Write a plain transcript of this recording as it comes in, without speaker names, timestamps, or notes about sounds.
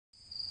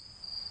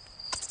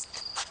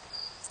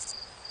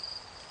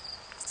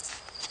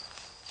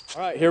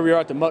All right, here we are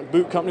at the Muck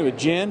Boot Company with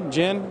Jen.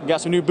 Jen, you got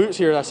some new boots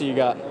here I see you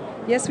got.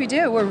 Yes, we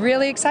do. We're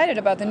really excited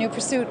about the new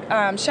Pursuit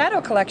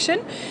Shadow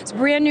collection. It's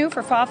brand new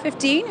for fall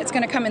 15. It's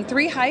going to come in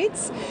 3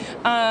 heights.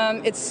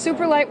 It's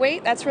super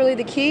lightweight. That's really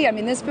the key. I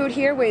mean, this boot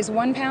here weighs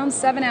 1 pound,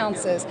 7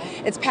 ounces.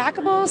 It's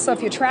packable, so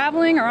if you're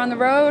traveling or on the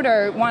road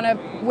or want to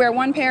wear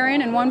 1 pair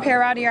in and 1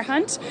 pair out of your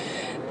hunt,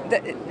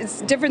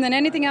 it's different than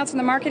anything else in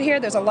the market here.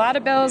 There's a lot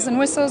of bells and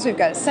whistles. We've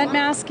got scent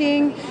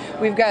masking.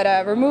 We've got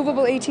a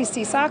removable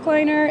ATC sock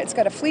liner. It's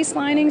got a fleece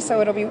lining,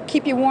 so it'll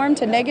keep you warm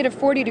to negative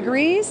 40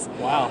 degrees.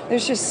 Wow.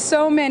 There's just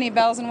so many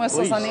bells and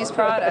whistles Fleece on these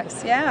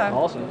products. Yeah.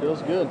 Awesome.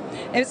 Feels good.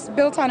 It's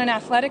built on an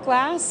athletic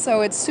last,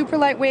 so it's super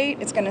lightweight.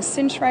 It's going to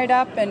cinch right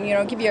up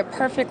and give you a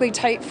perfectly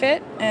tight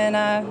fit, and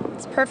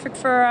it's perfect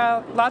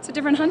for lots of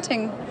different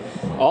hunting.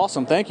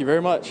 Awesome. Thank you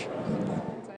very much.